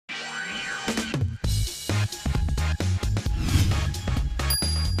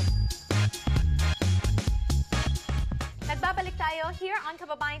here on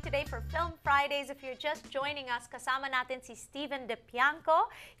Kababayan Today for Film Fridays. If you're just joining us, kasama natin si Steven DePianco.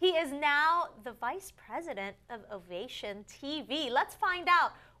 He is now the Vice President of Ovation TV. Let's find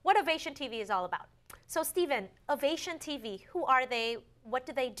out what Ovation TV is all about. So Steven, Ovation TV, who are they? What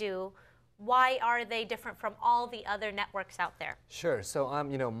do they do? Why are they different from all the other networks out there? Sure. So,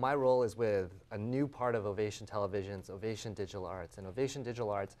 my role is with a new part of Ovation Television's Ovation Digital Arts. And Ovation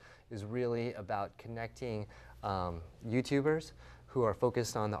Digital Arts is really about connecting YouTubers who are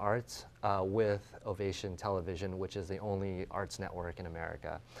focused on the arts with Ovation Television, which is the only arts network in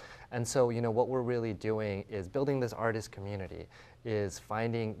America. And so, what we're really doing is building this artist community, is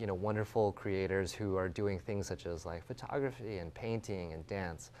finding, wonderful creators who are doing things such as like photography and painting and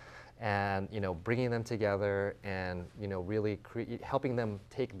dance. And bringing them together and really helping them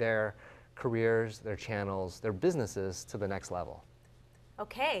take their careers, their channels, their businesses to the next level.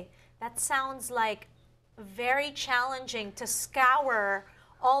 Okay, that sounds like very challenging to scour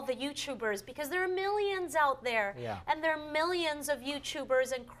all the YouTubers, because there are millions out there, and there are millions of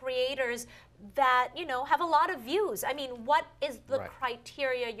YouTubers and creators that have a lot of views. I mean, what is the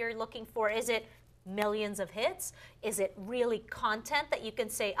criteria you're looking for? Is it millions of hits? Is it really content that you can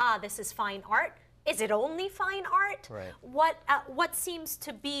say, this is fine art? Is it only fine art? What seems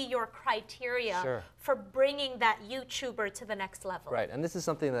to be your criteria for bringing that YouTuber to the next level? Right, and this is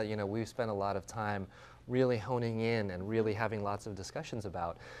something that we've spent a lot of time really honing in and really having lots of discussions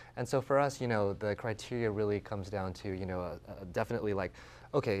about. And so for us, the criteria really comes down to, definitely like,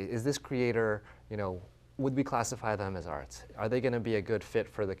 okay, is this creator, would we classify them as arts? Are they going to be a good fit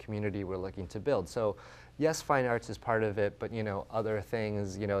for the community we're looking to build? So yes, fine arts is part of it, but other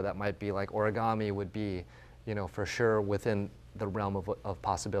things that might be like origami would be for sure within the realm of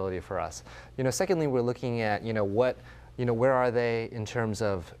possibility for us. Secondly, we're looking at where are they in terms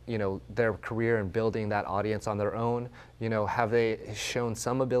of their career and building that audience on their own? Have they shown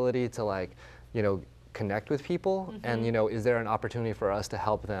some ability to like connect with people, and is there an opportunity for us to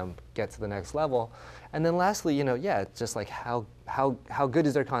help them get to the next level? And then lastly, it's just like how good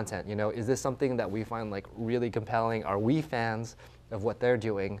is their content? Is this something that we find like really compelling? Are we fans of what they're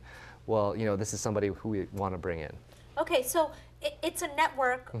doing? Well, this is somebody who we want to bring in. Okay, so it's a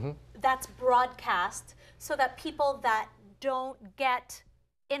network that's broadcast so that people that don't get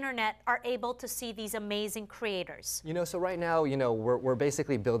internet are able to see these amazing creators. So right now, we're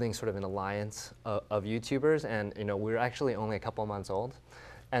basically building sort of an alliance of YouTubers, and we're actually only a couple months old.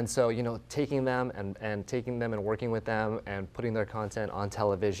 And so, taking them and working with them and putting their content on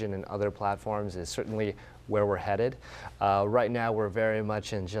television and other platforms is certainly where we're headed. Right now, we're very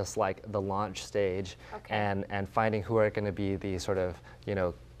much in just like the launch stage, and finding who are going to be the sort of,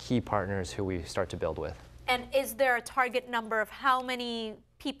 key partners who we start to build with. And is there a target number of how many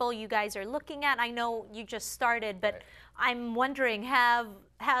people you guys are looking at? I know you just started, but I'm wondering, has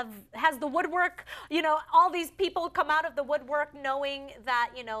the woodwork, all these people come out of the woodwork knowing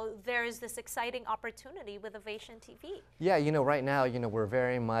that, there's this exciting opportunity with Ovation TV? Yeah, right now, we're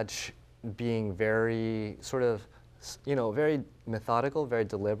very much being very sort of, very methodical, very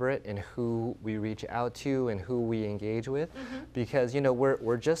deliberate in who we reach out to and who we engage with, because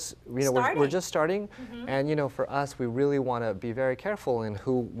we're just starting, and for us, we really want to be very careful in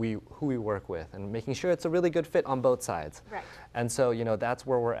who we work with and making sure it's a really good fit on both sides. Right. And so that's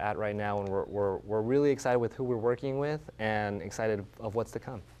where we're at right now, and we're really excited with who we're working with and excited of what's to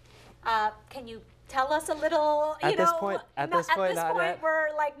come. Can you tell us a little, at this point, we're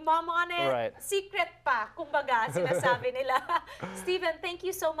like mom on it, right. Secret pa, kumbaga, sinasabi nila. Steven, thank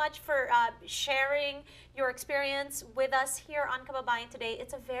you so much for sharing your experience with us here on Kababayan Today.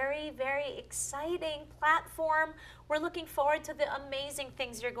 It's a very, very exciting platform. We're looking forward to the amazing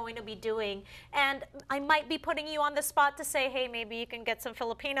things you're going to be doing. And I might be putting you on the spot to say, hey, maybe you can get some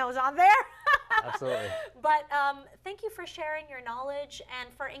Filipinos on there. Absolutely. But thank you for sharing your knowledge and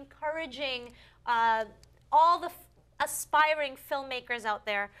for encouraging all the aspiring filmmakers out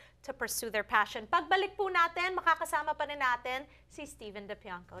there to pursue their passion. Pagbalik po natin, makakasama pa rin natin si Steven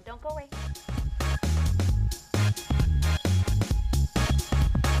DePianco. Don't go away.